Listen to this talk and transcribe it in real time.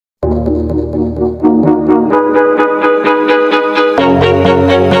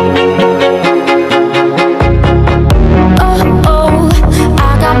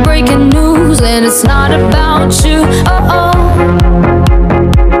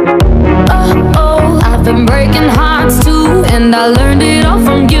and I learned it all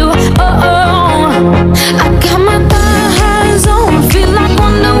from you. Oh, oh. I got my thighs on, feel like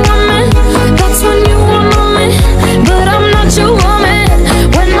Wonder Woman. That's when you want me, but I'm not your woman.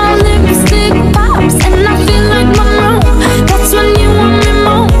 When my lipstick pops and I feel like Monroe, that's when you want me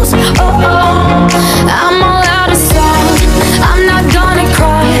most. Oh, oh. I'm all out of salt, I'm not gonna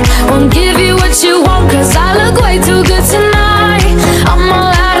cry. Won't give you what you want, cause I look way too good tonight. I'm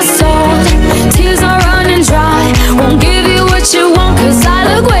all out of salt, tears are running dry. Won't give you what you want, cause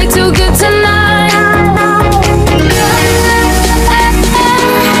I look way too good tonight.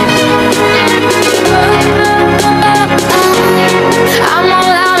 I'm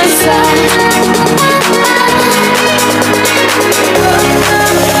all out of salt.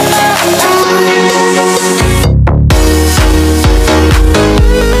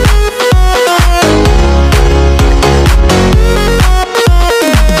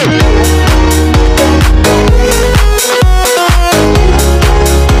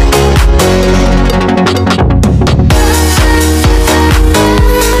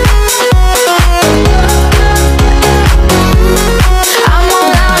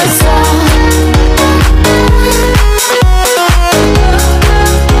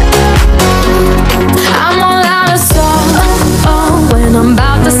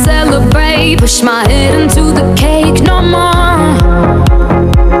 Push my head into the cake no more.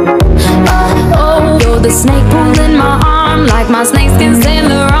 Oh, oh, you're the snake pulling my arm, like my snakeskin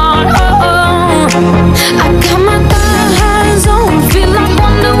Sailor on. Oh, oh, I got my thighs on, feel like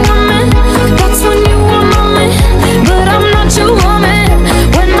Wonder Woman. That's when you want me, but I'm not your woman.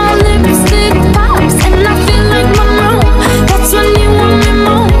 When my lipstick pops and I feel like Monroe, that's when you want me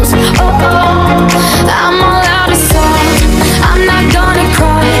most. Oh, oh, I'm all out of salt, I'm not gonna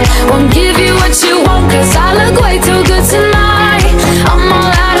cry. Won't give you what you want, cause I look way too good tonight. I'm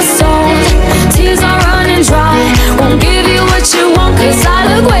all out of salt, tears are running dry. Won't give you what you want, cause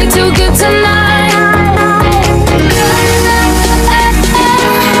I look way too good tonight.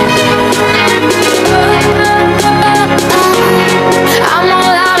 I'm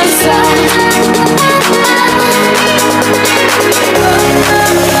all out of salt.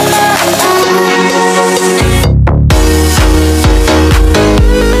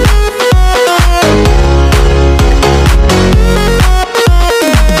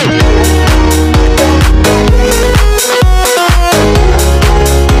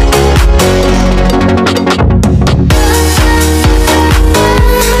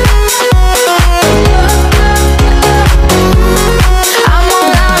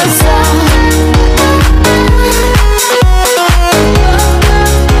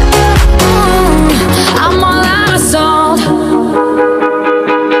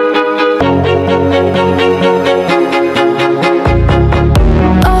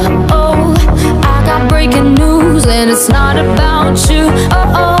 It's not about you.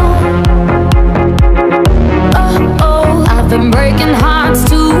 Oh, oh, oh, oh. I've been breaking hearts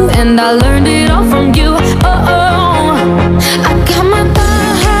too, and I learned it all from you. Oh, oh, I got my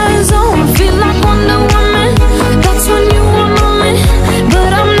thighs on, feel like Wonder Woman. That's when you want me,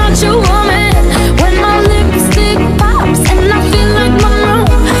 but I'm not your woman. When my lipstick pops and I feel like Monroe,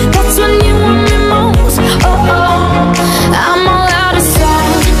 that's when you want me most. Oh, oh, I'm all out of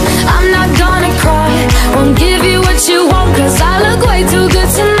salt, I'm not gonna cry. Won't give you what you want, cause I look way too good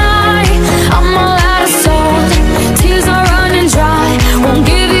tonight. I'm all out of salt, tears are running dry. Won't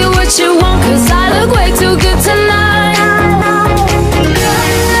give you what you want, cause I look way too good tonight.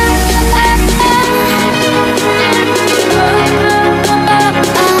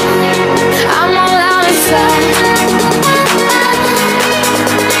 I'm all out of salt.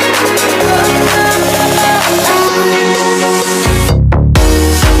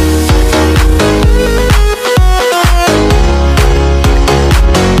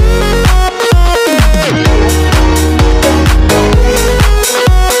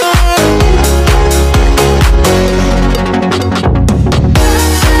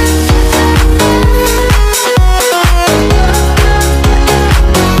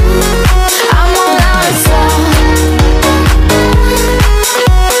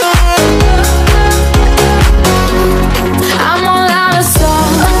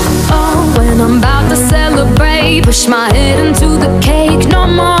 Push my head into the cake no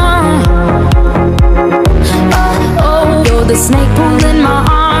more. Oh, oh, you're the snake pulling my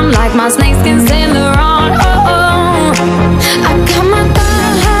arm, like my snakeskin